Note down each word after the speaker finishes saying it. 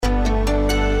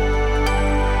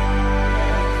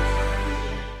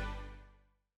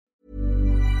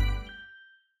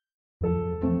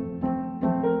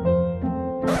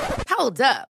Hold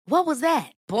up. What was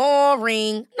that?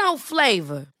 Boring. No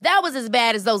flavor. That was as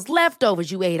bad as those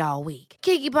leftovers you ate all week.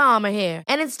 Keke Palmer here,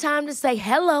 and it's time to say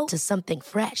hello to something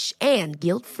fresh and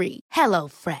guilt-free. Hello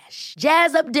Fresh.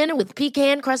 Jazz up dinner with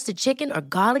pecan-crusted chicken or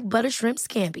garlic butter shrimp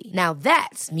scampi. Now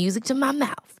that's music to my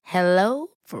mouth. Hello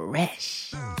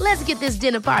Fresh. Let's get this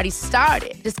dinner party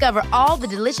started. Discover all the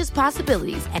delicious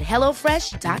possibilities at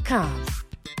hellofresh.com.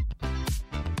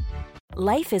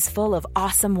 Life is full of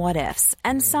awesome what-ifs,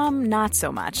 and some not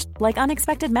so much, like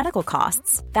unexpected medical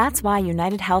costs. That's why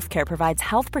United Healthcare provides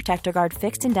Health Protector Guard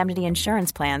fixed indemnity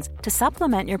insurance plans to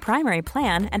supplement your primary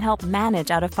plan and help manage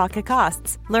out-of-pocket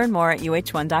costs. Learn more at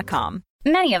uh1.com.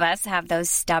 Many of us have those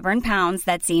stubborn pounds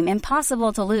that seem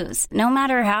impossible to lose, no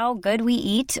matter how good we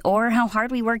eat or how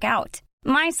hard we work out.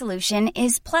 My solution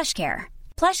is PlushCare.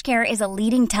 PlushCare is a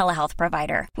leading telehealth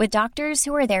provider with doctors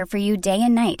who are there for you day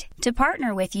and night to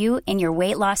partner with you in your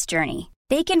weight loss journey.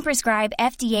 They can prescribe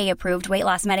FDA-approved weight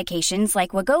loss medications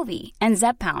like Wegovy and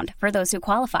Zepbound for those who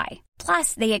qualify.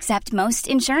 Plus, they accept most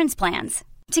insurance plans.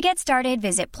 To get started,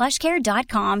 visit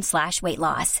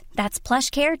plushcare.com/weightloss. That's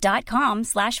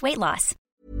plushcare.com/weightloss.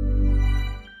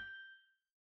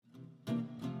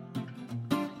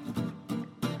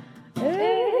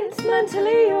 It's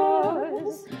mentally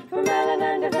yours from Ellen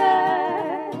and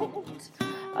Yvette.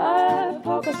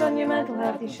 Focus on your mental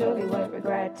health, you surely won't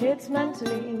regret. It's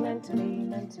mentally yours.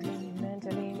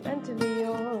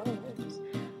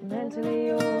 Mentally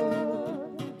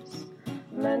yours.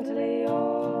 Mentally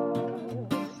yours.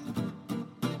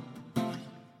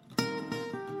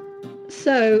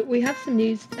 So we have some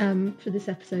news for this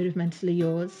episode of Mentally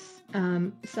Yours.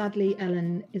 Sadly,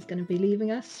 Ellen is going to be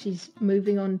leaving us. She's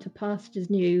moving on to pastures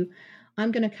new.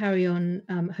 I'm going to carry on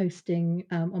hosting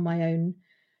on my own,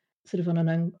 sort of on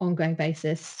an ongoing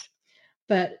basis.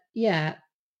 But yeah,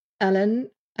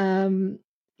 Ellen,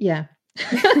 yeah,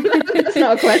 that's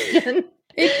not a question.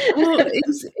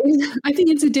 I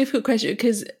think it's a difficult question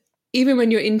because even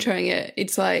when you're introing it,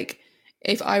 it's like,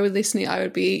 if I were listening, I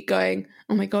would be going,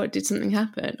 "Oh my God, did something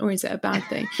happen? Or is it a bad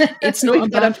thing?" It's not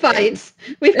We've got a fight.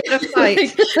 We've got a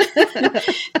fight.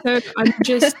 So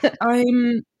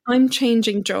I'm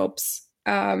changing jobs.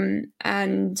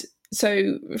 And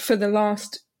so for the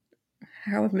last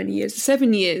however many years,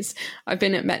 7 years, I've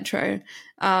been at Metro.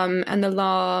 And the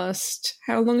last,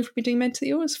 how long have we been doing Mentally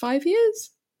Yours? 5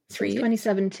 years? 3 years?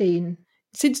 2017.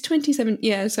 Since 2017,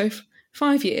 yeah, so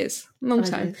 5 years, long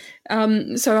 5 time.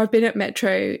 years. So I've been at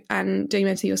Metro and doing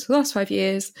Mentally Yours for the last 5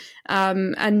 years,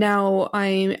 and now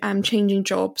I am changing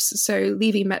jobs, so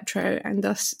leaving Metro and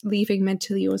thus leaving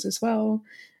Mentally Yours as well.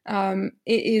 It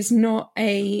is not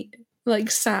a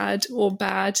sad or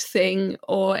bad thing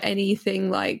or anything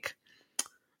like,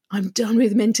 I'm done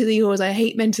with Mentally Yours, I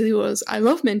hate Mentally Yours, I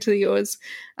love Mentally Yours,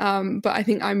 but I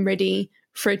think I'm ready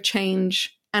for a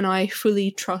change, and I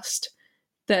fully trust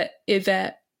that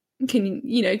Yvette can,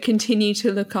 continue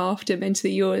to look after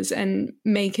Mentally Yours and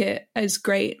make it as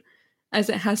great as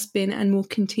it has been and will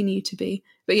continue to be.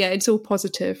 But yeah, it's all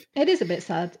positive. It is a bit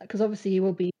sad because obviously you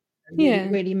will be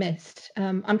really missed.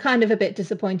 I'm kind of a bit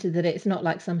disappointed that it's not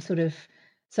like some sort of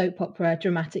soap opera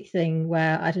dramatic thing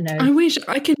where, I don't know, I wish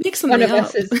I could pick something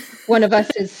up. One of us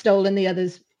has stolen the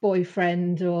other's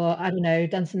boyfriend, or I don't know,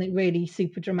 done something really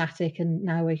super dramatic and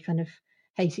now we kind of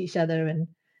hate each other, and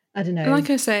I don't know. Like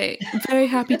I say, very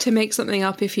happy to make something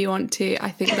up if you want to. I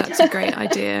think that's a great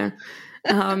idea.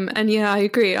 And yeah, I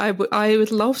agree. I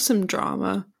would love some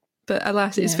drama, but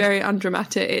alas, it's very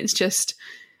undramatic. It's just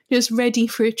ready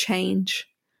for a change.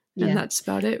 And that's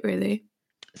about it, really.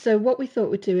 So what we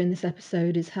thought we'd do in this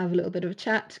episode is have a little bit of a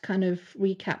chat, kind of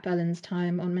recap Ellen's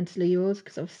time on Mentally Yours,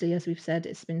 because obviously, as we've said,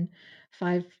 it's been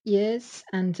 5 years.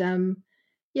 And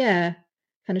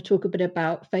kind of talk a bit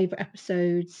about favourite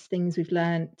episodes, things we've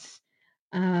learnt,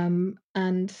 and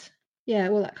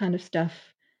all that kind of stuff.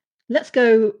 Let's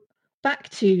go back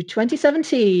to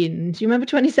 2017. Do you remember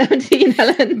 2017,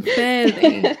 Helen?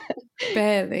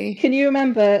 Barely. Can you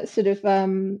remember sort of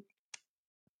the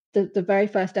very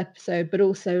first episode, but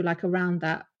also like around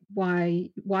that, why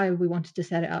we wanted to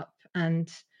set it up,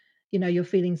 and your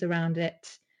feelings around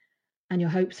it and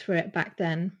your hopes for it back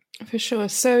then? For sure.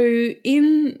 So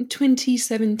in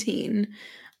 2017,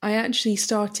 I actually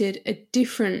started a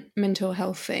different mental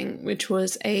health thing, which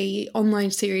was a online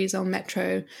series on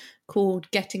Metro called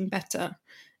Getting Better.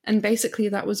 And basically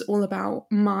that was all about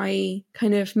my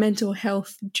kind of mental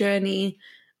health journey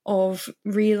of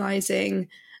realizing,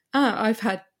 I've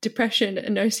had depression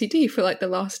and OCD for like the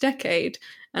last decade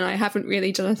and I haven't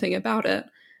really done anything about it.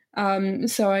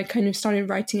 So I kind of started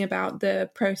writing about the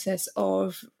process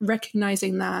of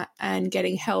recognizing that and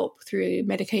getting help through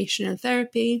medication and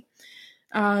therapy.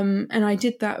 And I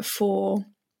did that for,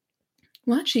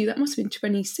 well, actually, that must have been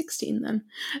 2016 then.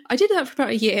 I did that for about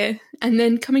a year. And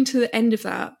then coming to the end of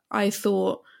that, I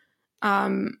thought,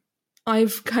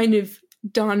 I've kind of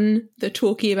done the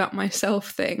talking about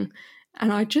myself thing.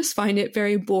 And I just find it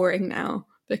very boring now,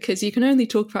 because you can only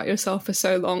talk about yourself for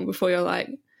so long before you're like,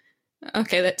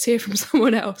 okay, let's hear from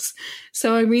someone else.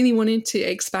 So I really wanted to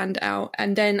expand out.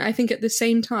 And then I think at the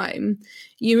same time,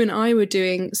 you and I were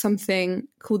doing something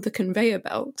called the conveyor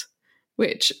belt,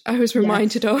 which I was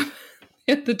reminded of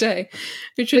the other day.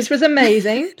 Which was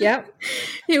amazing. Yeah.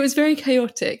 It was very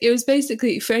chaotic. It was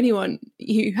basically, for anyone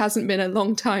who hasn't been a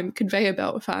long time conveyor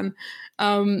belt fan,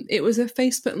 it was a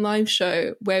Facebook live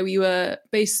show where we were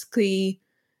basically,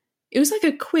 it was like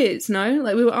a quiz, no?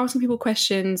 Like we were asking people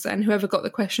questions, and whoever got the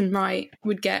question right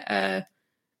would get a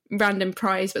random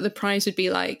prize, but the prize would be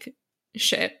like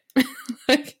shit.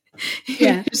 Like,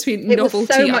 it would just be novelty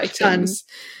so items.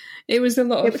 It was a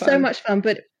lot of fun. It was so much fun,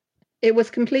 but it was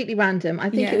completely random. I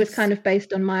think it was kind of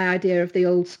based on my idea of the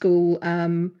old school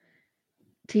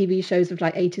TV shows of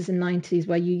like 80s and 90s,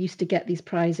 where you used to get these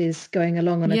prizes going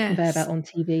along on a conveyor belt on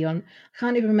TV. I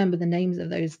can't even remember the names of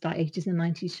those like 80s and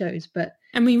 90s shows,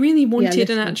 and we really wanted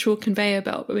an actual conveyor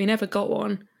belt, but we never got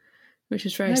one, which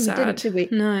is very sad. We didn't, did we?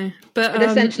 No, but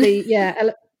essentially,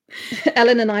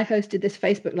 Ellen and I hosted this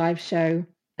Facebook live show,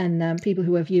 and people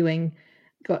who were viewing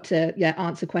got to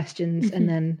answer questions, and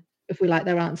then if we liked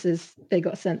their answers, they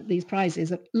got sent these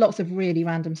prizes. Lots of really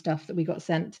random stuff that we got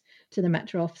sent to the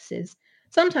Metro offices.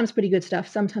 Sometimes pretty good stuff,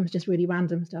 sometimes just really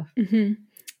random stuff. I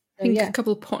think a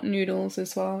couple of pot noodles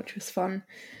as well, which was fun.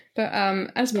 But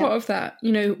as part of that,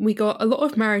 we got a lot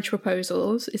of marriage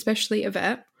proposals, especially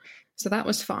Yvette. So that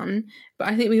was fun. But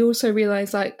I think we also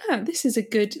realised, this is a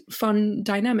good, fun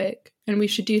dynamic, and we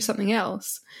should do something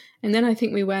else. And then I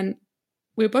think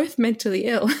we're both mentally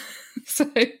ill.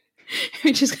 So,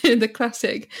 which is kind of the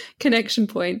classic connection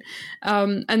point.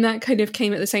 And that kind of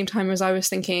came at the same time as I was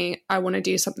thinking, I want to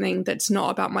do something that's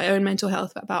not about my own mental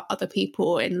health, but about other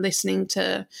people, and listening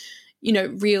to,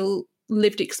 real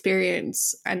lived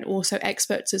experience, and also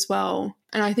experts as well.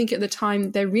 And I think at the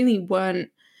time there really weren't,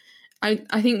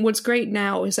 I think what's great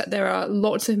now is that there are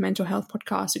lots of mental health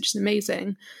podcasts, which is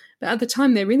amazing. But at the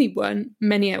time there really weren't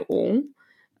many at all.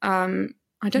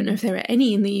 I don't know if there were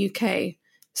any in the UK.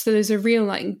 So there's a real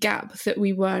gap that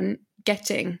we weren't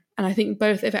getting. And I think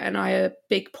both Yvette and I are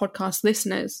big podcast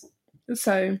listeners.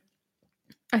 So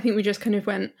I think we just kind of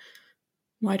went,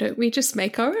 why don't we just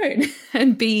make our own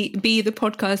and be the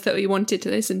podcast that we wanted to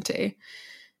listen to?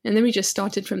 And then we just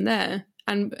started from there.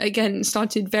 And again,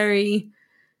 started very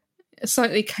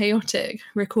slightly chaotic,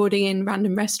 recording in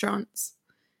random restaurants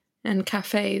and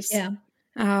cafes. Yeah.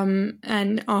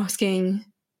 And asking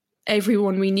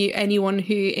everyone we knew, anyone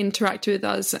who interacted with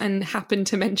us and happened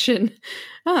to mention,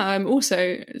 I'm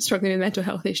also struggling with mental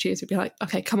health issues, would be like,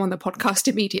 okay, come on the podcast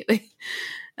immediately.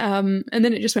 And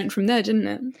then it just went from there, didn't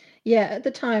it? Yeah, at the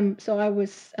time, so I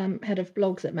was head of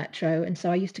blogs at Metro, and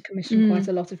so I used to commission quite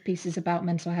a lot of pieces about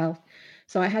mental health.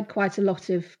 So I had quite a lot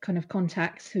of kind of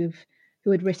contacts who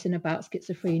had written about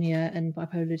schizophrenia and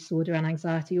bipolar disorder and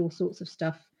anxiety, all sorts of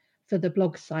stuff for the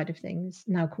blog side of things,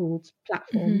 now called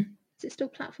Platform. Is it still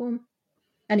Platform?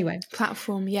 Anyway.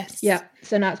 Platform, yes. Yeah,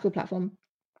 so now it's called Platform.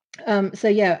 So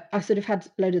yeah, I sort of had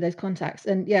a load of those contacts,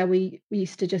 and yeah, we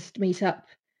used to just meet up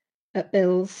at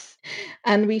Bill's,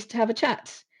 and we used to have a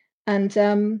chat. And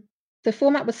the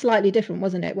format was slightly different,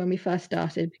 wasn't it, when we first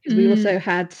started? Because we also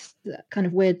had kind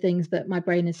of weird things that my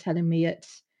brain is telling me at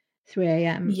 3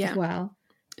 a.m. as well.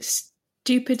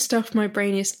 Stupid stuff my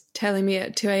brain is telling me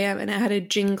at 2 a.m. And it had a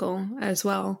jingle as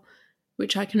well,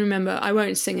 which I can remember. I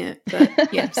won't sing it, but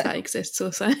yes, that exists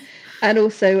also. And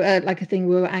also a thing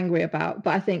we were angry about.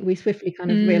 But I think we swiftly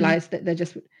kind of realised that they're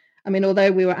just,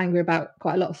 although we were angry about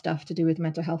quite a lot of stuff to do with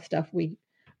mental health stuff, we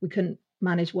couldn't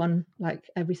manage one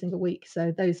every single week.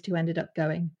 So those two ended up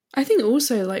going. I think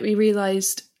also we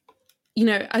realised,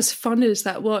 as fun as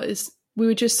that was, we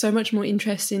were just so much more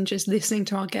interested in just listening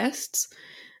to our guests.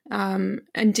 And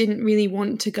didn't really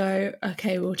want to go,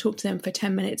 okay, we'll talk to them for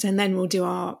 10 minutes and then we'll do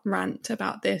our rant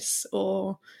about this,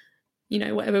 or,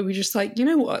 whatever. We just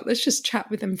what, let's just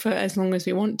chat with them for as long as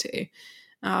we want to.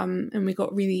 And we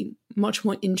got really much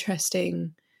more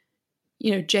interesting,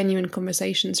 genuine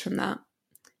conversations from that.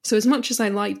 So as much as I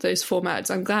liked those formats,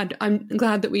 I'm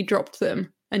glad that we dropped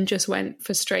them and just went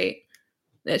for straight,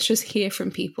 let's just hear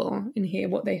from people and hear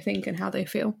what they think and how they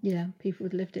feel. Yeah, people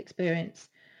with lived experience.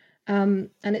 And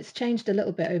it's changed a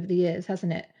little bit over the years,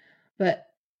 hasn't it? But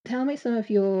tell me some of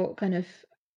your kind of,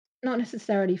 not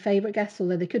necessarily favourite guests,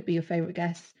 although they could be your favourite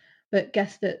guests, but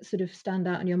guests that sort of stand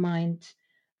out in your mind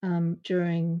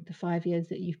during the 5 years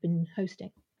that you've been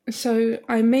hosting? So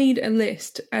I made a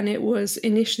list, and it was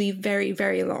initially very,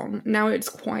 very long. Now it's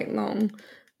quite long.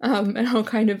 And I'll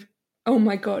kind of, oh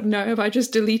my God, no, have I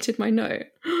just deleted my note?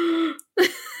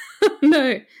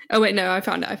 No. Oh wait, no, I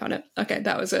found it. Okay,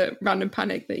 that was a random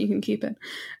panic that you can keep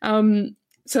in.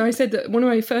 So I said that one of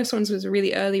my first ones was a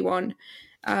really early one,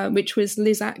 which was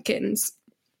Liz Atkins,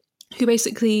 who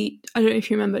basically, I don't know if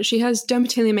you remember, she has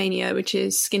dermatillomania, which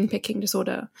is skin picking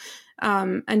disorder.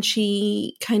 And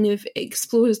she kind of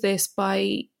explores this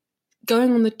by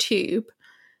going on the tube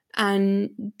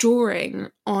and drawing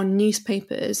on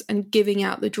newspapers and giving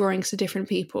out the drawings to different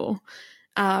people.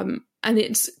 And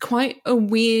it's quite a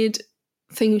weird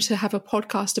thing to have a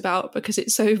podcast about because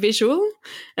it's so visual.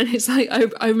 And it's like,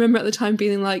 I remember at the time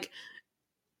being like,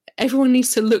 everyone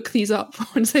needs to look these up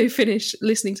once they finish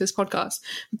listening to this podcast.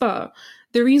 But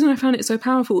the reason I found it so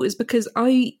powerful is because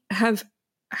I have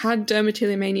had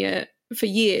dermatillomania for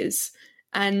years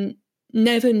and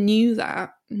never knew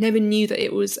that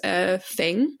it was a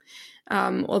thing,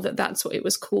 or that that's what it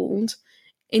was called,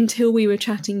 until we were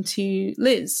chatting to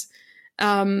Liz.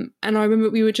 And I remember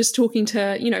we were just talking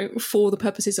to, for the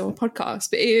purposes of a podcast,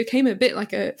 but it became a bit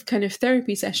like a kind of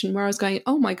therapy session where I was going,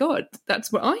 oh my God,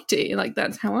 that's what I do. Like,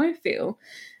 that's how I feel.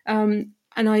 And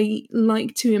I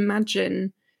like to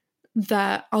imagine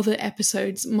that other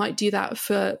episodes might do that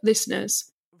for listeners.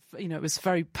 It was a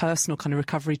very personal kind of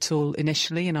recovery tool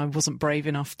initially, and I wasn't brave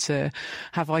enough to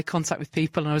have eye contact with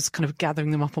people, and I was kind of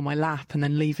gathering them up on my lap and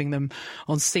then leaving them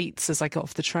on seats as I got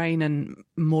off the train. And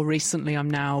more recently, I'm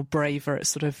now braver at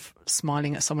sort of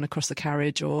smiling at someone across the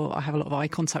carriage, or I have a lot of eye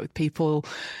contact with people,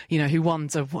 who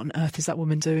wonder, what on earth is that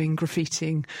woman doing,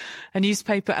 graffitiing a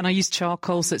newspaper? And I use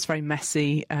charcoal, so it's very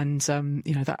messy, and,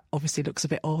 that obviously looks a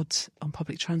bit odd on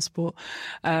public transport.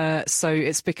 So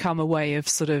it's become a way of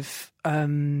sort of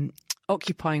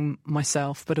occupying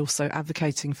myself, but also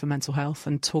advocating for mental health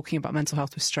and talking about mental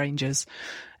health with strangers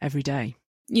every day.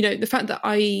 The fact that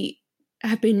I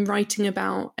have been writing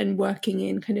about and working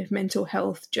in kind of mental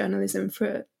health journalism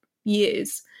for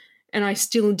years, and I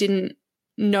still didn't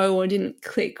know or didn't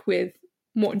click with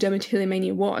what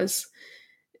dermatillomania was.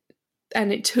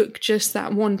 And it took just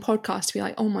that one podcast to be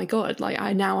like, oh my God, like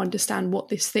I now understand what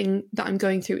this thing that I'm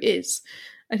going through is.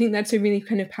 I think that's a really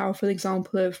kind of powerful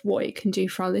example of what it can do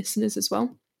for our listeners as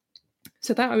well.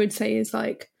 So that I would say is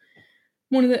like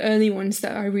one of the early ones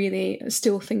that I really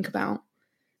still think about.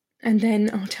 And then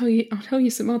I'll tell you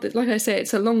some others. Like I say,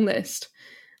 it's a long list.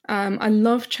 I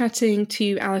love chatting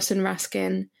to Alison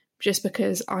Raskin just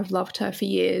because I've loved her for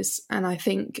years. And I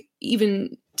think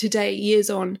even today, years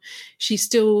on,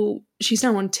 she's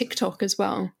now on TikTok as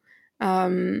well.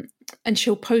 And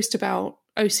she'll post about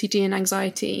OCD and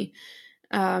anxiety.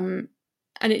 And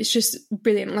it's just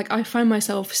brilliant. Like, I find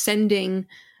myself sending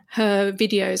her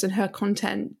videos and her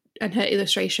content and her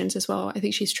illustrations as well. I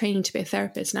think she's training to be a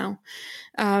therapist now.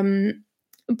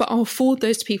 But I'll forward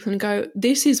those to people and go,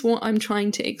 this is what I'm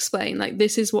trying to explain. Like,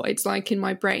 this is what it's like in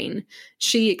my brain.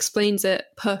 She explains it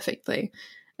perfectly.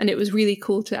 And it was really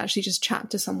cool to actually just chat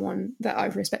to someone that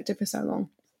I've respected for so long.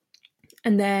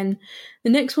 And then the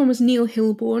next one was Neil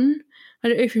Hilborn. I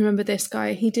don't know if you remember this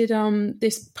guy. He did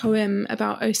this poem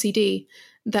about OCD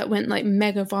that went like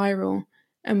mega viral,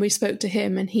 and we spoke to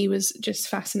him, and he was just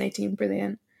fascinating and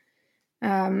brilliant.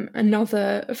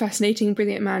 Another fascinating,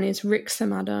 brilliant man is Rick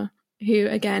Samada, who,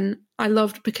 again, I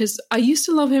loved because I used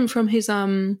to love him from his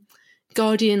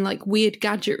Guardian like weird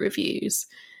gadget reviews.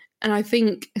 And I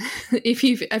think have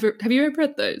you ever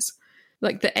read those?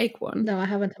 Like the egg one? No, I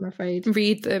haven't, I'm afraid.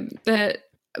 Read them.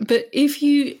 But if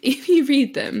you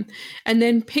read them and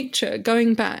then picture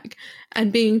going back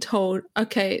and being told,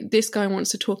 okay, this guy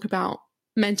wants to talk about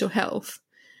mental health.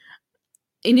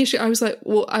 Initially, I was like,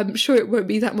 well, I'm sure it won't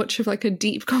be that much of like a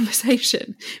deep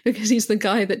conversation because he's the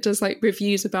guy that does like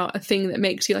reviews about a thing that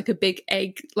makes you like a big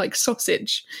egg, like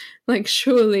sausage. Like,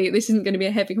 surely this isn't going to be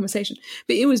a heavy conversation.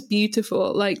 But it was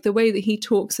beautiful. Like, the way that he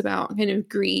talks about kind of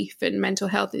grief and mental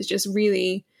health is just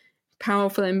really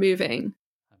powerful and moving.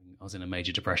 I was in a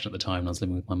major depression at the time, and I was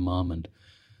living with my mum, and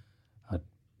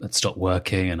I'd stopped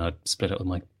working, and I'd split up with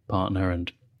my partner,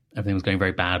 and everything was going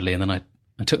very badly. And then I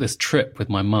took this trip with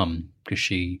my mum because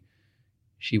she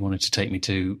wanted to take me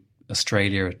to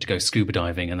Australia to go scuba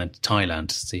diving, and then to Thailand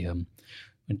to see and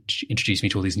she introduced me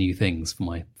to all these new things for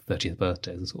my 30th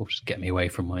birthday, to sort of just get me away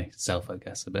from myself, I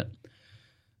guess, a bit.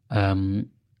 And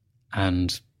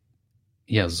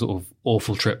yeah, it was a sort of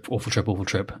awful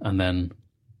trip, and then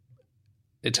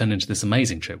it turned into this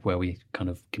amazing trip where we kind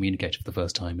of communicated for the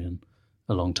first time in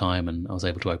a long time, and I was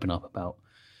able to open up about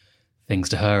things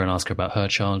to her and ask her about her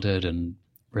childhood and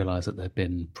realised that there'd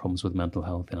been problems with mental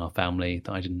health in our family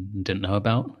that I didn't know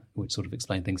about, which sort of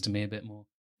explained things to me a bit more.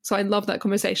 So I love that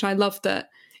conversation. I love that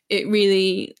it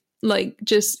really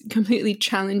just completely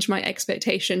challenged my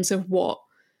expectations of what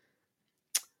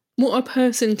a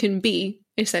person can be,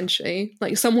 essentially.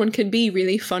 Like, someone can be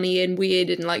really funny and weird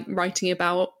and writing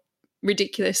about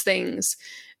ridiculous things,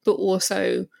 but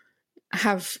also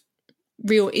have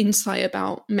real insight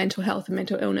about mental health and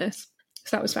mental illness.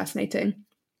 So that was fascinating.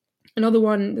 Another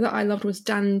one that I loved was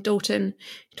Dan Dalton.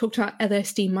 He talked about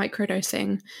LSD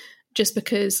microdosing, just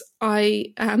because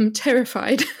I am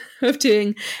terrified of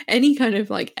doing any kind of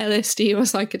LSD or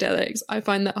psychedelics. I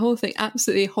find that whole thing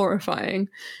absolutely horrifying.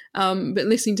 But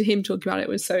listening to him talk about it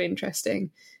was so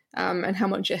interesting, and how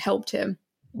much it helped him.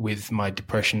 With my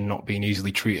depression not being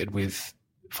easily treated with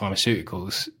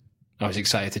pharmaceuticals, I was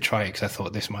excited to try it because I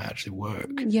thought this might actually work.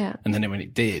 Yeah. And then when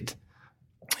it did,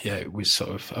 it was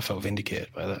I felt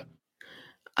vindicated by that.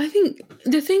 I think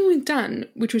the thing with Dan,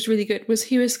 which was really good, was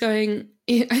he was going,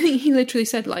 I think he literally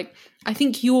said, I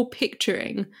think you're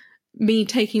picturing me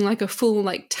taking a full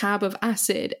tab of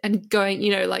acid and going,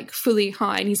 fully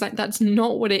high. And he's like, that's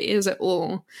not what it is at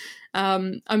all.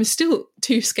 I'm still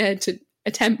too scared to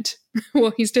attempt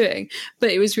what he's doing.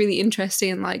 But it was really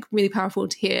interesting and really powerful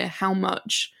to hear how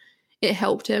much it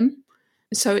helped him.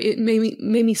 So it made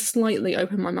me slightly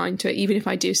open my mind to it, even if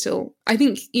I do still... I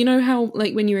think, how,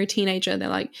 when you're a teenager, they're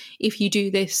like, if you do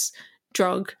this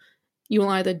drug, you'll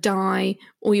either die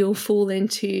or you'll fall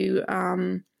into,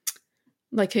 a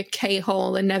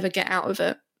K-hole and never get out of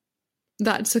it.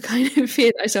 That's the kind of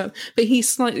fear that I saw. But he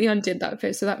slightly undid that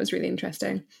fear, so that was really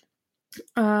interesting.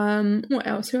 What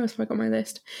else? Who else have I got on my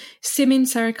list? Simin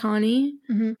Sarakani,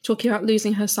 talking about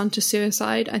losing her son to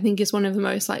suicide, I think is one of the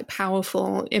most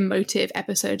powerful, emotive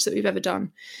episodes that we've ever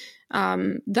done.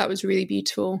 That was really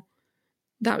beautiful.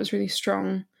 That was really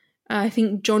strong. I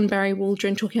think John Barry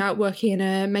Waldron talking about working in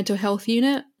a mental health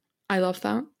unit. I love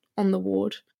that, on the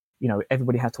ward.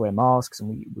 Everybody had to wear masks, and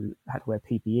we had to wear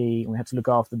PPE, and we had to look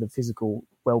after the physical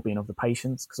well-being of the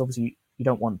patients, because obviously you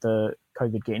don't want the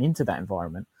COVID getting into that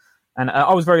environment. And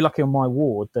I was very lucky on my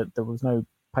ward that there was no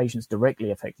patients directly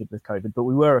affected with COVID, but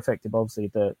we were affected by, obviously,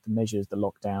 the measures, the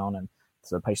lockdown, and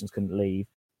so the patients couldn't leave.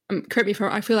 Correct me if I'm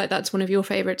wrong, I feel like that's one of your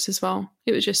favourites as well.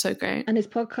 It was just so great. And his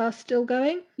podcast's still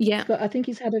going? Yeah. But I think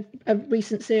he's had a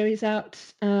recent series out.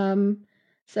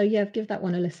 So yeah, give that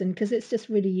one a listen, because it's just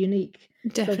really unique.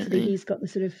 Definitely. Obviously, he's got the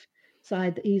sort of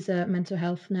side that he's a mental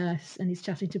health nurse and he's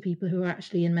chatting to people who are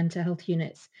actually in mental health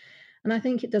units. And I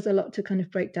think it does a lot to kind of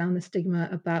break down the stigma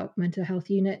about mental health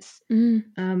units,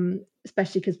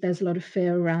 especially because there's a lot of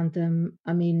fear around them.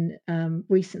 I mean,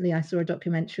 recently I saw a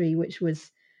documentary which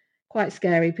was quite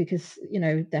scary because,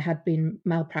 there had been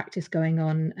malpractice going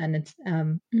on. And it's,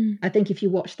 I think if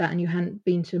you watched that and you hadn't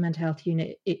been to a mental health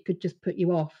unit, it could just put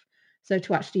you off. So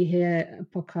to actually hear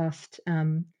a podcast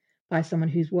by someone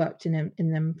who's worked in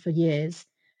them for years,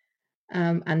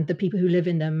 and the people who live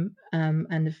in them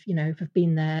and have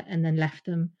been there and then left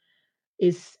them,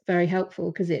 is very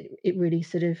helpful, because it really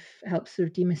sort of helps sort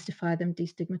of demystify them,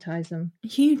 destigmatize them.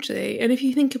 Hugely. And if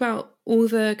you think about all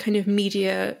the kind of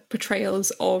media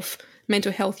portrayals of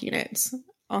mental health units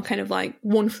are kind of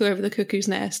One Flew Over the Cuckoo's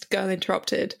Nest, Girl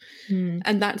Interrupted,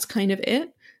 and that's kind of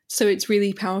it. So it's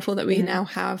really powerful that we now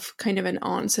have kind of an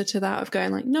answer to that, of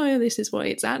going no, this is what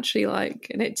it's actually like,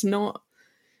 and it's not,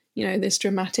 this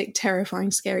dramatic,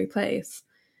 terrifying, scary place.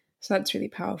 So that's really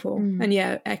powerful. And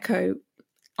yeah, Echo,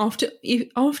 after you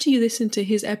listen to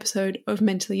his episode of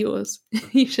Mentally Yours,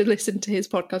 you should listen to his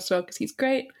podcast as well, because he's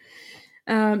great.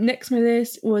 Next on my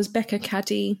list was Becca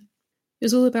Caddy. It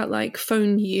was all about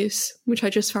phone use, which I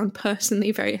just found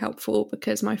personally very helpful,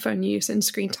 because my phone use and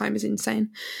screen time is insane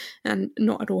and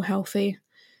not at all healthy.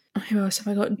 Who else have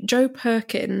I got? Joe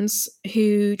Perkins,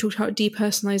 who talked about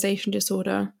depersonalization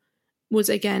disorder, was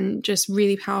again just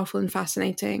really powerful and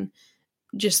fascinating.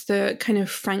 Just the kind of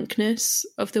frankness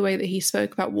of the way that he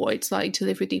spoke about what it's like to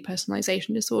live with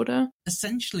depersonalization disorder.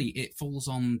 Essentially, it falls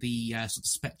on the sort of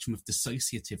spectrum of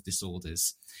dissociative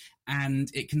disorders, and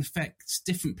it can affect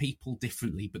different people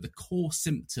differently, but the core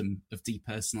symptom of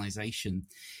depersonalization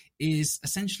is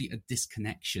essentially a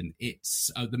disconnection. It's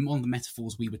one of the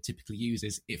metaphors we would typically use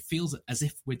is it feels as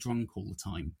if we're drunk all the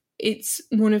time. It's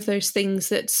one of those things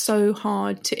that's so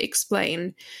hard to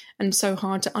explain and so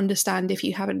hard to understand if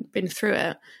you haven't been through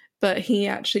it. But he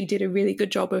actually did a really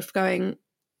good job of going,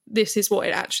 this is what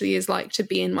it actually is like to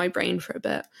be in my brain for a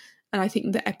bit. And I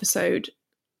think the episode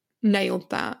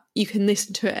nailed that. You can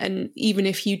listen to it, and even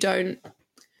if you've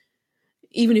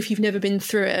never been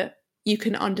through it, you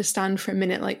can understand for a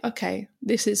minute, okay,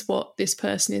 this is what this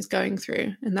person is going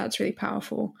through. And that's really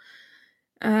powerful.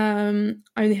 I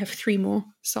only have 3 more,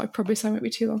 so I promise I won't be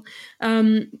too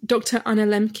long. Dr. Anna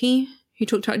Lemke, who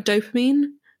talked about dopamine,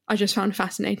 I just found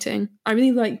fascinating. I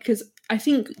really like, because I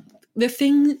think the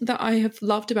thing that I have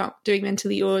loved about doing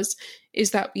Mentally Yours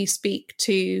is that we speak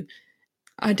to,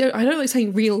 I don't like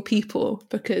saying real people,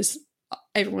 because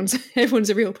everyone's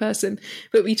a real person,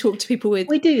 but we talk to people with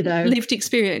lived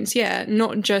experience,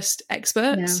 not just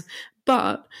experts.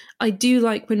 But I do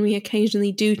like when we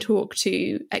occasionally do talk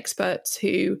to experts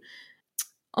who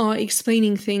are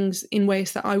explaining things in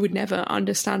ways that I would never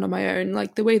understand on my own,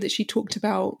 like the way that she talked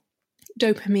about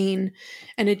dopamine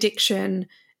and addiction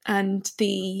and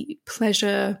the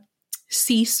pleasure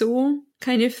seesaw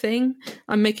kind of thing.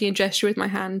 I'm making a gesture with my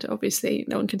hand, obviously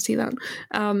no one can see that,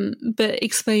 but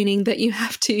explaining that you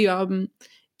have to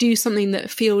do something that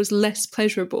feels less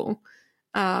pleasurable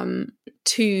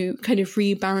to kind of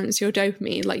rebalance your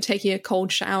dopamine, like taking a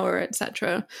cold shower,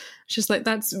 etc. It's just like,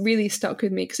 that's really stuck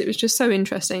with me because it was just so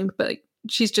interesting. But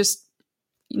she's just,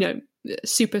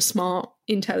 super smart,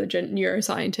 intelligent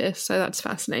neuroscientist, so that's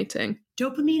fascinating.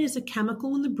 Dopamine is a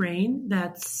chemical in the brain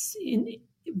that's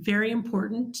very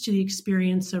important to the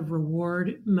experience of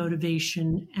reward,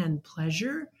 motivation, and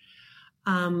pleasure.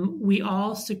 We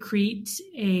all secrete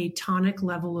a tonic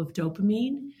level of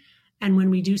dopamine. And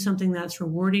when we do something that's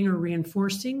rewarding or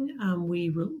reinforcing,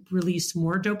 we release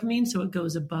more dopamine, so it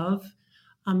goes above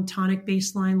tonic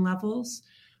baseline levels.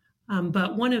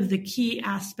 But one of the key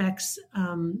aspects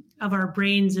of our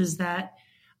brains is that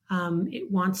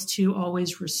it wants to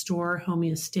always restore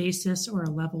homeostasis or a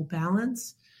level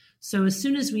balance. So as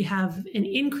soon as we have an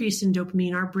increase in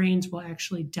dopamine, our brains will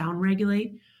actually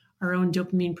downregulate our own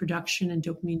dopamine production and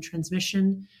dopamine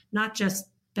transmission, not just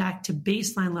back to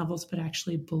baseline levels, but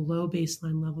actually below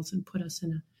baseline levels, and put us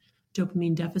in a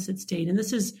dopamine deficit state. And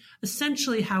this is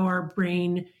essentially how our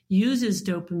brain uses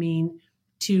dopamine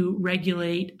to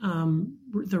regulate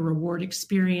the reward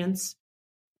experience.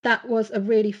 That was a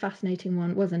really fascinating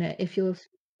one, wasn't it? If you're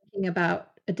thinking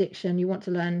about addiction, you want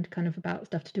to learn kind of about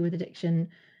stuff to do with addiction.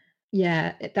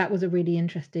 Yeah, that was a really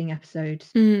interesting episode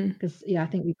because, I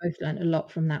think we both learned a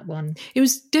lot from that one. It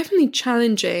was definitely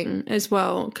challenging as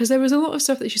well, because there was a lot of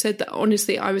stuff that she said that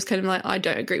honestly I was kind of like, I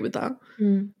don't agree with that.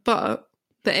 But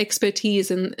the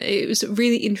expertise, and it was a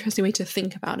really interesting way to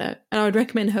think about it. And I would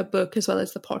recommend her book as well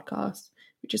as the podcast,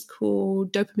 which is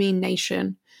called Dopamine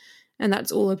Nation. And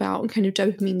that's all about kind of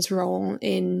dopamine's role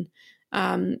in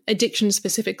addiction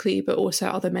specifically, but also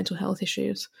other mental health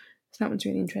issues. So that one's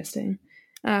really interesting.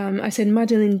 I said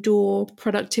Madeline Dorr,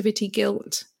 Productivity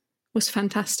Guilt, was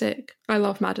fantastic. I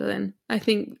love Madeline. I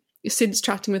think since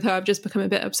chatting with her, I've just become a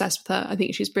bit obsessed with her. I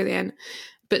think she's brilliant.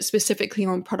 But specifically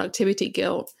on productivity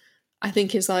guilt, I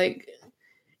think is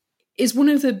one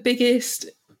of the biggest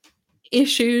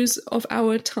issues of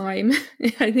our time.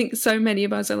 I think so many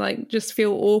of us are just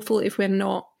feel awful if we're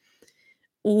not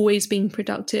always being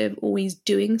productive, always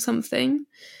doing something.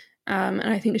 And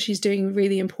I think she's doing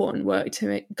really important work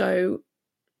to go,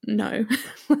 no,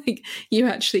 you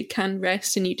actually can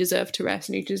rest, and you deserve to rest,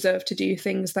 and you deserve to do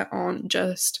things that aren't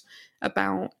just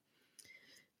about,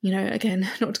 again,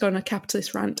 not to go on a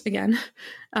capitalist rant again,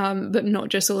 but not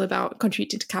just all about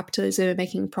contributing to capitalism and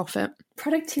making profit.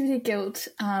 Productivity guilt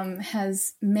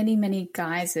has many, many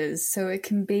guises. So it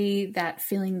can be that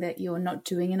feeling that you're not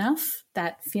doing enough,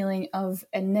 that feeling of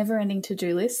a never-ending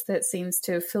to-do list that seems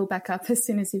to fill back up as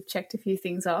soon as you've checked a few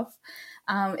things off.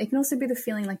 It can also be the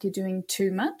feeling like you're doing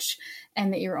too much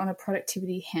and that you're on a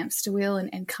productivity hamster wheel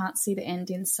and can't see the end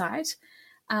in sight.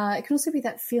 It can also be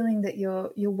that feeling that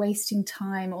you're wasting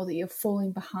time or that you're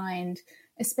falling behind,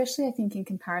 especially I think in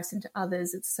comparison to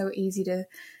others. It's so easy to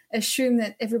assume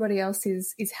that everybody else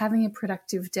is having a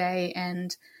productive day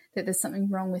and that there's something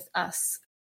wrong with us.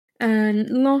 And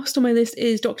last on my list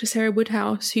is Dr. Sarah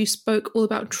Woodhouse, who spoke all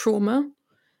about trauma,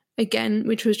 again,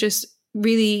 which was just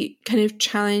really kind of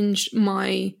challenged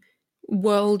my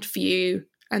worldview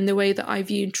and the way that I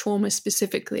viewed trauma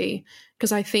specifically,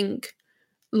 because I think,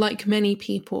 like many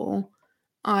people,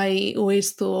 I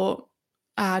always thought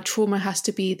trauma has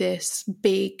to be this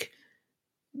big,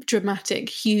 dramatic,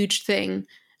 huge thing.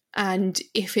 And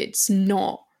if it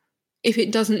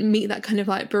doesn't meet that kind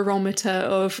of barometer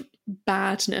of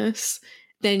badness,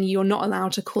 then you're not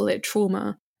allowed to call it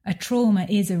trauma. A trauma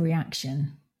is a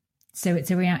reaction. So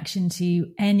it's a reaction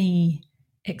to any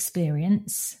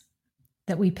experience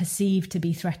that we perceive to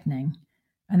be threatening.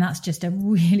 And that's just a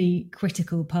really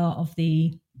critical part of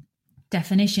the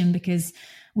definition, because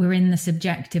we're in the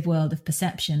subjective world of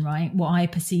perception, right? What I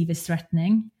perceive as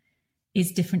threatening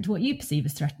is different to what you perceive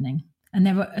as threatening. And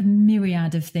there are a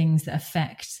myriad of things that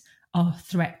affect our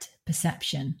threat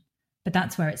perception, but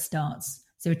that's where it starts.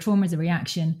 So a trauma is a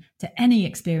reaction to any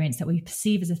experience that we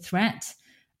perceive as a threat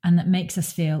and that makes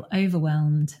us feel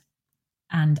overwhelmed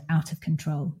and out of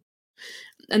control.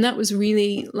 And that was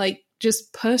really like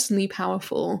just personally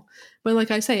powerful. But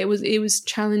like I say, it was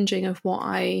challenging of what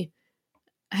I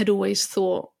had always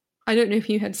thought. I don't know if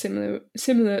you had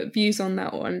similar views on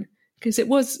that one, because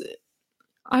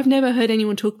I've never heard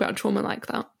anyone talk about trauma like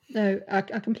that. No, I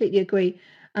completely agree.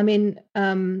 I mean,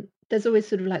 there's always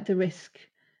sort of like the risk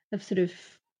of sort of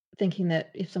thinking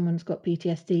that if someone's got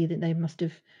PTSD, that they must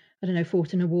have, I don't know,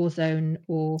 fought in a war zone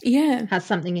or has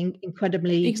something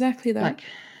incredibly exactly that, like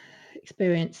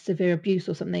experienced severe abuse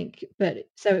or something. But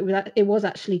so it was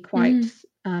actually quite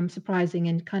surprising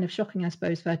and kind of shocking, I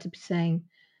suppose, for her to be saying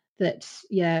that,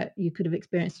 yeah, you could have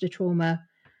experienced a trauma.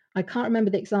 I can't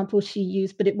remember the example she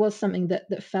used, but it was something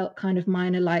that felt kind of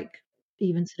minor, like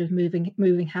even sort of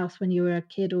moving house when you were a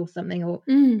kid or something, or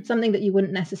something that you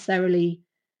wouldn't necessarily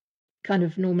kind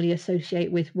of normally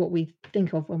associate with what we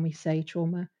think of when we say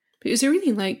trauma. But it was a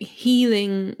really like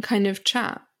healing kind of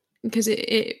chat, because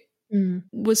it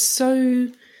was so,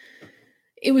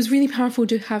 it was really powerful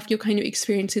to have your kind of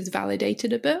experiences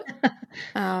validated a bit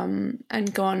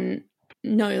and gone,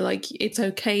 no, like it's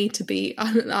okay to be,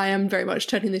 I am very much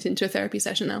turning this into a therapy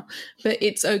session now, but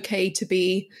it's okay to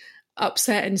be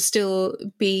upset and still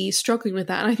be struggling with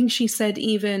that. And I think she said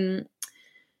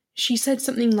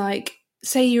something like,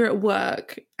 say you're at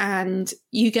work and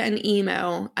you get an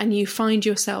email and you find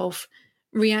yourself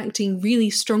reacting really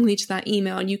strongly to that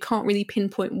email and you can't really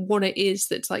pinpoint what it is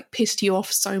that's like pissed you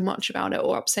off so much about it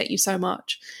or upset you so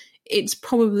much. It's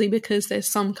probably because there's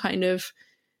some kind of,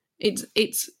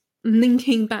 it's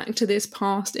linking back to this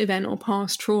past event or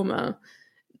past trauma,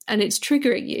 and it's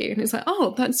triggering you. And it's like,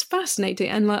 oh, that's fascinating.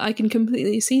 And like, I can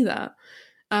completely see that.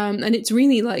 And it's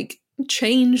really like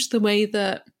changed the way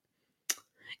that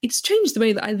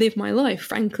I live my life,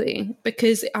 frankly,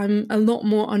 because I'm a lot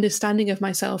more understanding of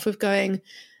myself, of going,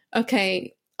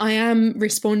 okay, I am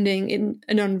responding in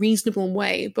an unreasonable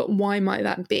way, but why might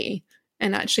that be?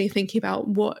 And actually thinking about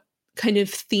what kind of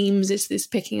themes is this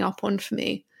picking up on for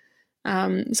me.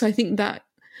 So I think that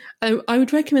I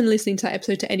would recommend listening to that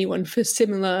episode to anyone for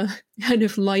similar kind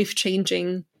of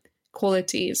life-changing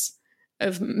qualities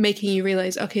of making you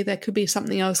realize, okay, there could be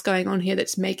something else going on here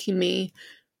that's making me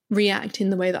react in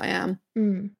the way that I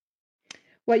am.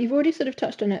 Well, you've already sort of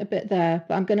touched on it a bit there,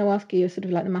 but I'm going to ask you sort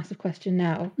of like the massive question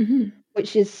now,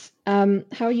 which is, how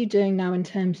are you doing now in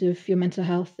terms of your mental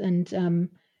health? And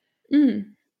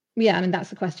yeah, I mean, that's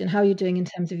the question. How are you doing in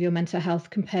terms of your mental health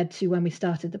compared to when we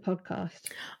started the podcast?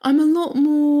 I'm a lot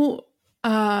more,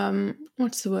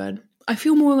 what's the word? I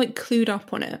feel more like clued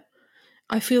up on it.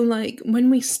 I feel like when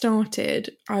we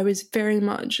started, I was very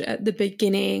much at the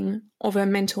beginning of a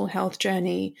mental health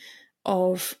journey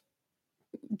of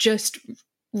just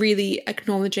really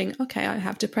acknowledging, okay, I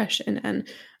have depression, and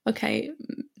okay,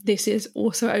 this is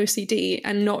also OCD,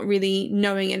 and not really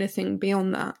knowing anything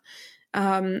beyond that.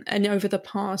 And over the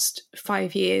past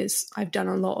 5 years, I've done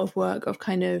a lot of work of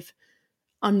kind of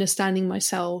understanding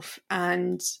myself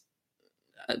and,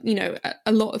 you know,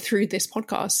 a lot through this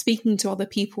podcast, speaking to other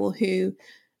people who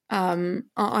are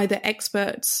either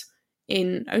experts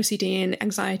in OCD and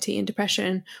anxiety and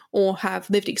depression or have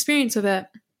lived experience of it,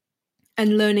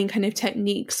 and learning kind of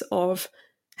techniques of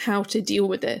how to deal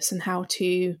with this and how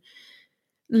to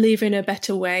live in a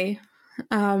better way.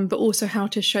 But also how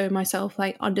to show myself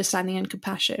like understanding and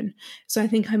compassion. So I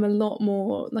think I'm a lot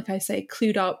more, like I say,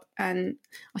 clued up, and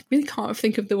I really can't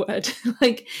think of the word,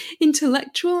 like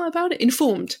intellectual about it.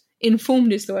 Informed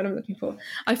is the word I'm looking for.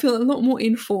 I feel a lot more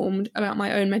informed about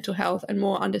my own mental health and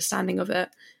more understanding of it.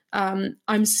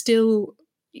 I'm still,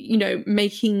 you know,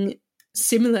 making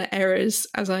similar errors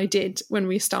as I did when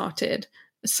we started,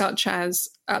 such as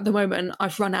at the moment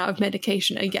I've run out of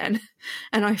medication again,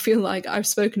 and I feel like I've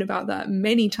spoken about that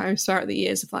many times throughout the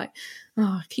years of like, oh,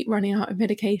 I keep running out of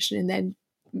medication and then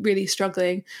really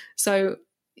struggling. So,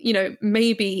 you know,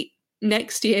 maybe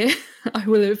next year I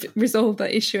will have resolved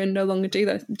that issue and no longer do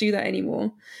that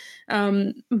anymore.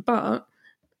 But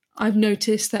I've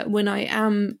noticed that when I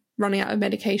am running out of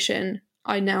medication,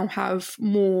 I now have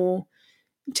more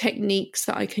techniques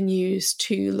that I can use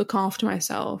to look after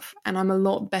myself, and I'm a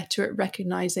lot better at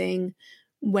recognizing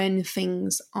when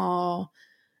things are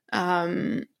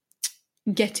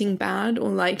getting bad or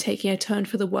like taking a turn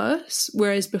for the worse.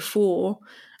 Whereas before,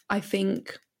 I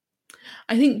think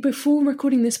before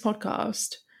recording this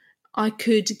podcast, I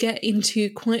could get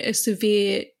into quite a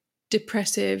severe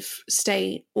depressive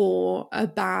state or a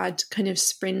bad kind of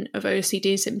sprint of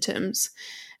OCD symptoms,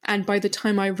 and by the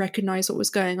time I recognized what was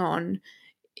going on,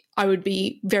 I would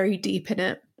be very deep in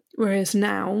it. Whereas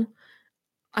now,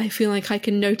 I feel like I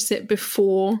can notice it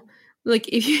before. Like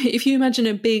if you imagine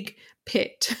a big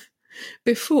pit,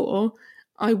 before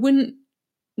I wouldn't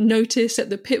notice that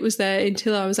the pit was there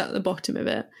until I was at the bottom of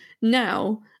it.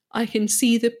 Now I can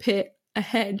see the pit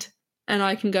ahead and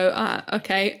I can go,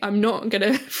 okay, I'm not going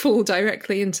to fall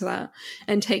directly into that,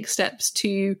 and take steps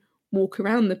to walk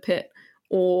around the pit,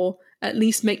 or at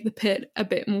least make the pit a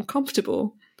bit more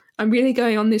comfortable. I'm really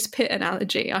going on this pit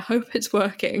analogy. I hope it's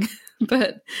working,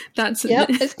 but that's... Yeah,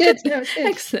 it's good. No, it's good.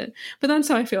 Excellent. But that's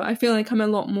how I feel. I feel like I'm a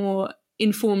lot more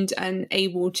informed and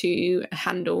able to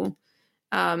handle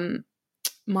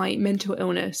my mental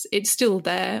illness. It's still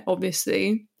there,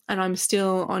 obviously, and I'm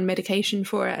still on medication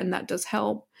for it, and that does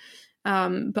help.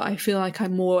 But I feel like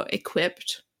I'm more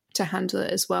equipped to handle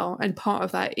it as well. And part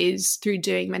of that is through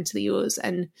doing Mentally Yours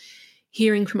and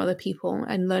hearing from other people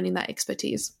and learning that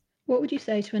expertise. What would you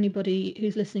say to anybody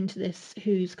who's listening to this,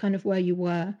 who's kind of where you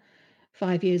were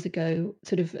 5 years ago,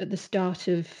 sort of at the start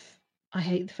of, I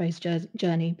hate the phrase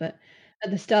journey, but at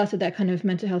the start of that kind of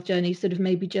mental health journey, sort of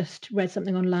maybe just read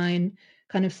something online,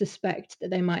 kind of suspect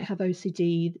that they might have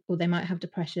OCD or they might have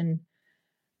depression?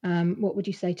 What would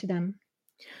you say to them?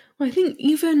 Well, I think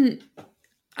even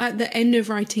at the end of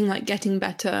writing, like Getting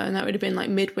Better, and that would have been like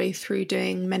midway through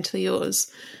doing Mentally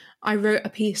Yours, I wrote a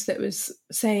piece that was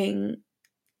saying,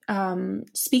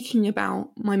 speaking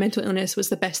about my mental illness was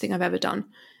the best thing I've ever done.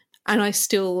 And I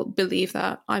still believe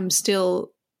that. I'm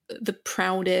still the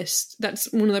proudest.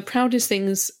 That's one of the proudest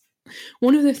things.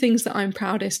 One of the things that I'm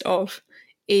proudest of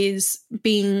is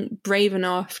being brave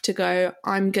enough to go,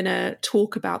 I'm going to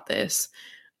talk about this,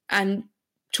 and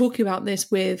talking about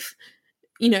this with,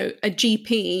 a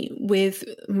GP, with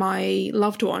my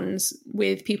loved ones,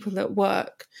 with people at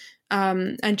work,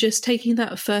 and just taking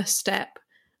that first step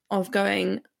of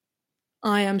going,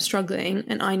 I am struggling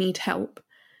and I need help.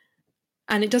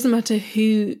 And it doesn't matter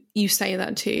who you say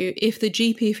that to. If the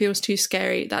GP feels too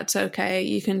scary, that's okay.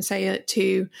 You can say it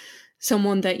to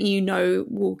someone that you know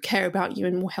will care about you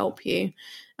and will help you.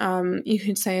 You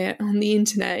can say it on the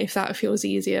internet if that feels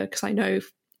easier, because I know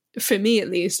for me at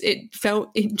least, it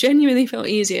genuinely felt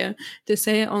easier to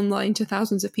say it online to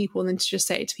thousands of people than to just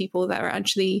say it to people that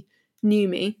actually knew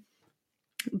me.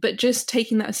 But just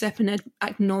taking that step and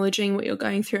acknowledging what you're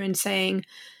going through and saying,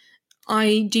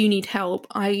 I do need help.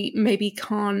 I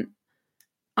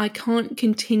can't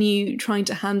continue trying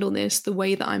to handle this the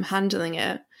way that I'm handling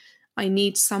it. I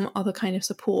need some other kind of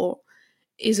support,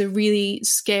 is a really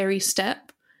scary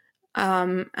step.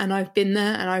 And I've been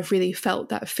there and I've really felt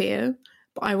that fear.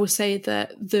 But I will say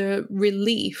that the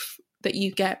relief that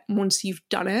you get once you've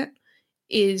done it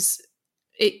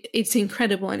it's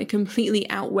incredible, and it completely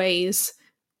outweighs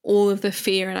all of the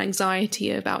fear and anxiety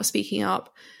about speaking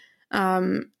up.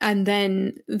 And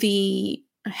then the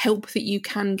help that you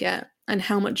can get and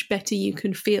how much better you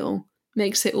can feel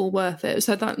makes it all worth it.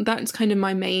 So that's kind of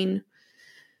my main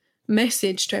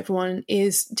message to everyone,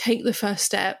 is take the first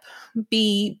step,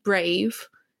 be brave,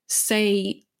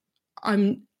 say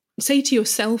to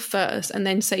yourself first, and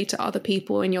then say to other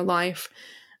people in your life,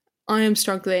 I am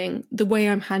struggling. The way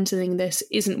I'm handling this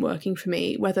isn't working for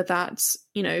me, whether that's,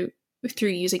 through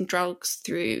using drugs,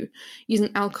 through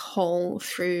using alcohol,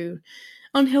 through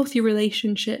unhealthy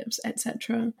relationships,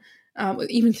 etc.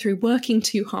 Even through working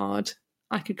too hard.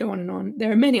 I could go on and on.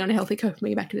 There are many unhealthy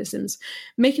coping mechanisms.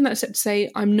 Making that step to say,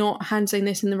 I'm not handling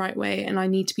this in the right way and I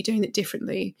need to be doing it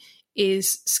differently,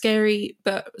 is scary,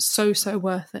 but so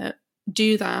worth it.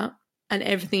 Do that and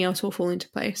everything else will fall into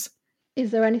place.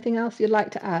 Is there anything else you'd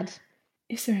like to add?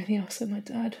 Is there anything else I'd like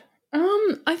to add?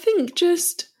 I think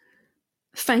just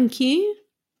thank you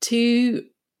to,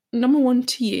 number one,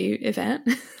 to you, Yvette,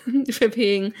 for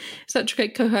being such a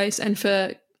great co-host and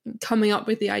for coming up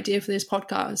with the idea for this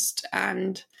podcast,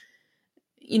 and,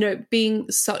 being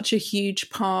such a huge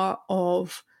part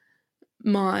of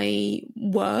my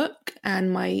work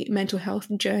and my mental health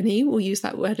journey. We'll use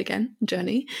that word again,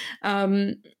 journey.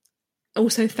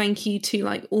 Also, thank you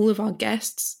to all of our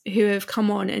guests who have come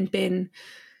on and been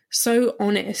so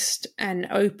honest and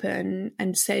open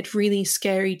and said really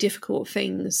scary, difficult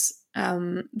things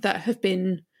that have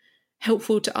been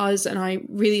helpful to us, and I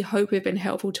really hope have been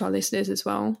helpful to our listeners as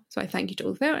well. So I thank you to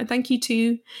all of them, and thank you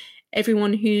to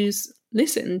everyone who's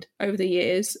listened over the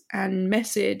years and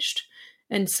messaged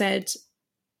and said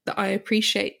that I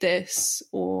appreciate this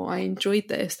or I enjoyed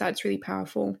this. That's really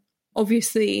powerful.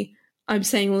 Obviously, I'm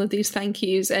saying all of these thank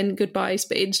yous and goodbyes,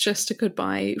 but it's just a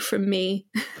goodbye from me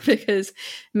because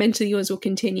Mentally Yours will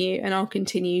continue and I'll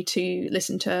continue to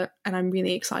listen to it, and I'm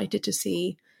really excited to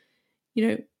see,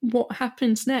 what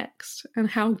happens next and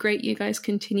how great you guys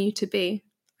continue to be.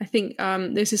 I think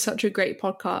this is such a great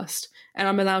podcast, and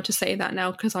I'm allowed to say that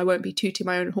now because I won't be tooting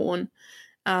my own horn.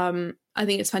 I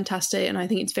think it's fantastic, and I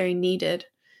think it's very needed.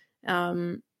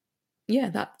 I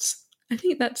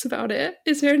think that's about it.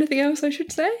 Is there anything else I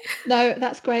should say? No,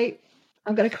 that's great.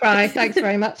 I'm going to cry. Thanks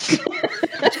very much.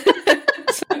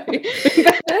 Sorry.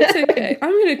 That's okay.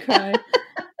 I'm going to cry.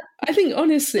 I think,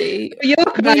 honestly, you're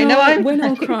crying. When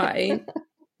I'll cry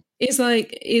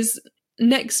is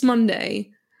next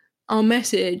Monday, I'll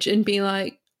message and be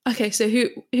like, okay, so who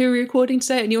are we recording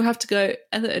today? And you'll have to go,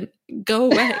 Ellen, go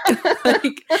away.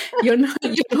 Like, you're not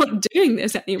doing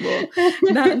this anymore.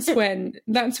 That's when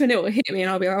it will hit me, and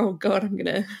I'll be like, oh God, I'm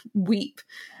gonna weep.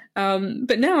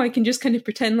 But now I can just kind of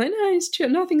pretend like, no,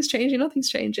 nothing's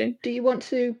changing. Do you want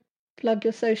to plug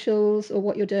your socials or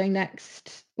what you're doing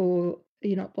next, or are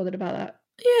you not bothered about that?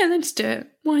 Yeah, let's do it.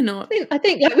 Why not? I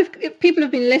think like if people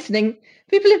have been listening.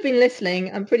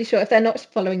 I'm pretty sure if they're not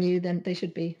following you, then they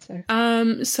should be. So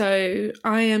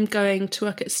I am going to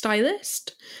work at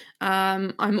Stylist.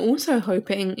 I'm also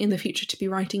hoping in the future to be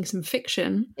writing some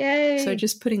fiction. Yay! So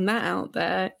just putting that out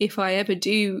there. If I ever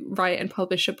do write and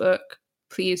publish a book,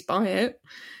 please buy it.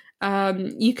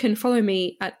 You can follow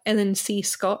me at Ellen C.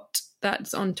 Scott.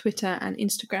 That's on Twitter and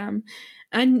Instagram.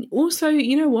 And also,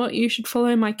 you know what? You should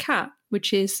follow my cat,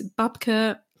 which is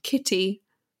Babka Kitty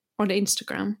on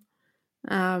Instagram.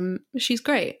 She's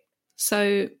great.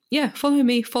 So yeah, follow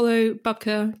me, follow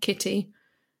Babka Kitty,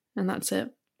 and that's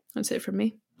it. That's it from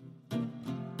me.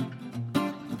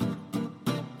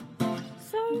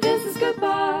 So this is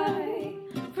goodbye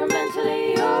from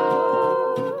Mentally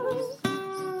Yours.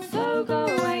 So go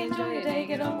away, enjoy your day,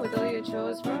 get on with all your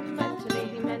chores from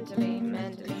Mentally Yours.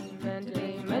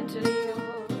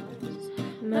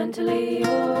 Mentally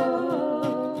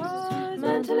Yours.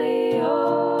 Mentally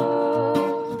Yours.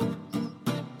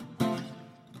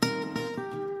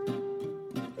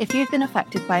 If you've been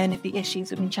affected by any of the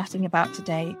issues we've been chatting about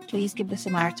today, please give the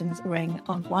Samaritans a ring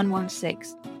on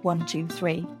 116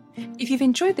 123. If you've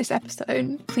enjoyed this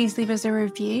episode, please leave us a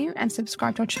review and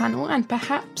subscribe to our channel, and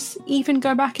perhaps even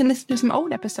go back and listen to some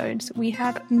old episodes. We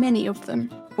have many of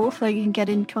them. Also, you can get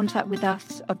in contact with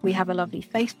us. We have a lovely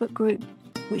Facebook group,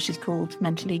 which is called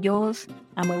Mentally Yours,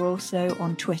 and we're also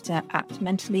on Twitter at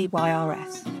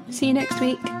MentallyYRS. See you next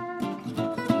week.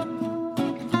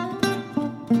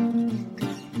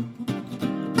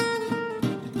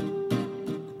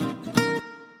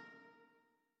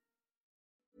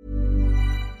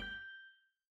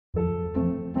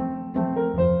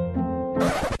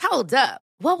 Hold up.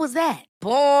 What was that?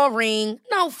 Boring.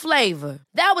 No flavor.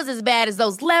 That was as bad as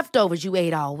those leftovers you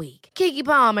ate all week. Keke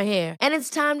Palmer here, and it's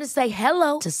time to say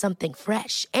hello to something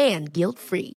fresh and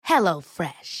guilt-free.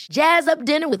 HelloFresh. Jazz up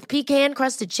dinner with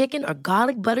pecan-crusted chicken or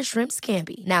garlic butter shrimp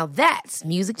scampi. Now that's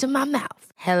music to my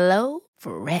mouth.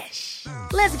 HelloFresh.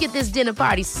 Let's get this dinner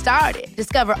party started.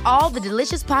 Discover all the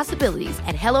delicious possibilities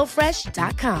at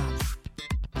HelloFresh.com.